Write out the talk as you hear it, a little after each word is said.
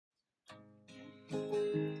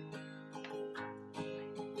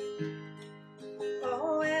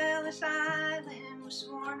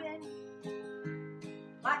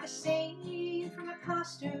like a scene from a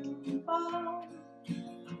costume ball,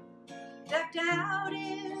 decked out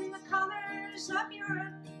in the colors of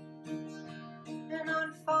Europe, and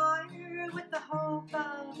on fire with the hope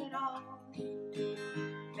of it all.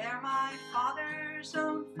 There my father's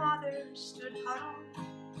own father stood huddled,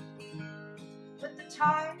 with the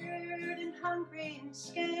tired and hungry and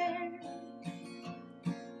scared.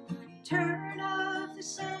 Turn of the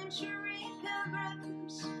century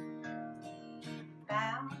pilgrims,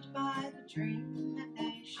 bound by the dream that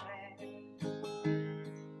they shared.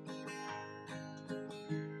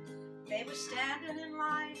 They were standing in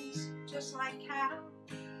lines just like cattle,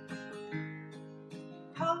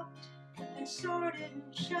 poked and sorted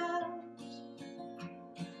and shoved.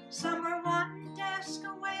 Some were one desk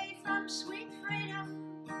away from sweet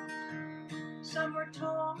freedom, some were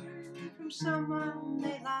torn from someone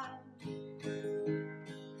they loved.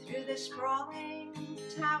 Through the sprawling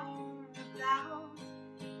tower of battle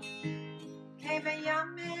came a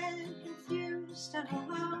young man, confused and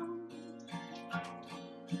alone,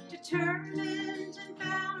 determined and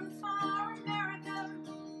bound for America,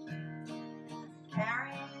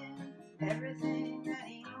 carrying everything that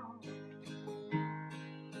he owned.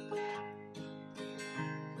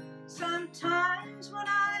 Sometimes when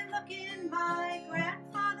I look in my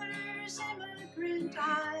grandfather's immigrant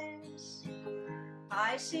eyes,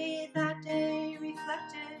 I see that day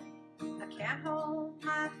reflected. I can't hold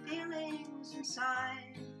my feelings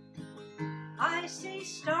inside. I see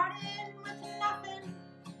starting with nothing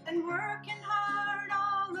and working hard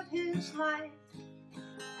all of his life.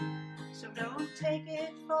 So don't take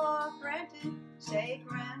it for granted, say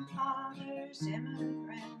grandfather's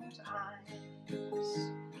immigrant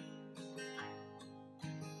eyes.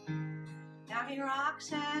 Now he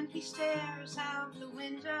rocks and he stares out the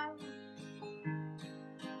window,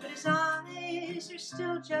 but his eyes are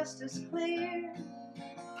still just as clear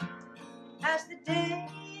as the day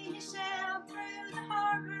he sailed through the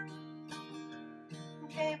harbor and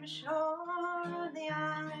came ashore on the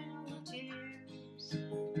Isle of Tears.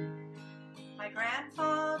 My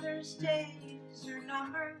grandfather's days are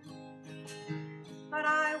numbered, but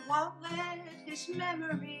I won't let his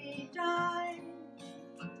memory die,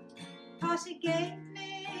 'cause he gave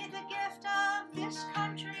me the gift of this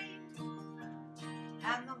country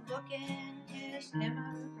and the look in his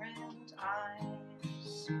immigrant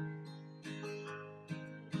eyes.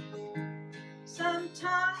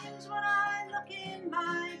 Sometimes when I look in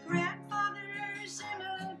my grandfather's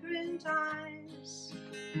immigrant eyes,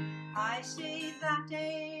 I see that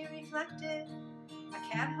day reflected. I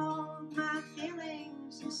can't hold my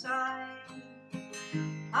feelings inside.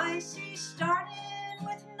 I see starting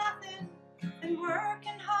with nothing and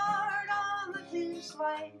working hard all of his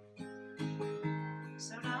life.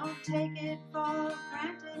 So don't take it for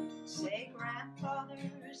granted, say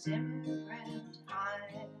grandfather's immigrant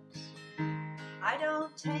eyes. I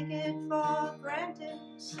don't take it for granted,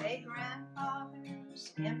 say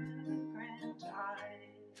grandfather's immigrant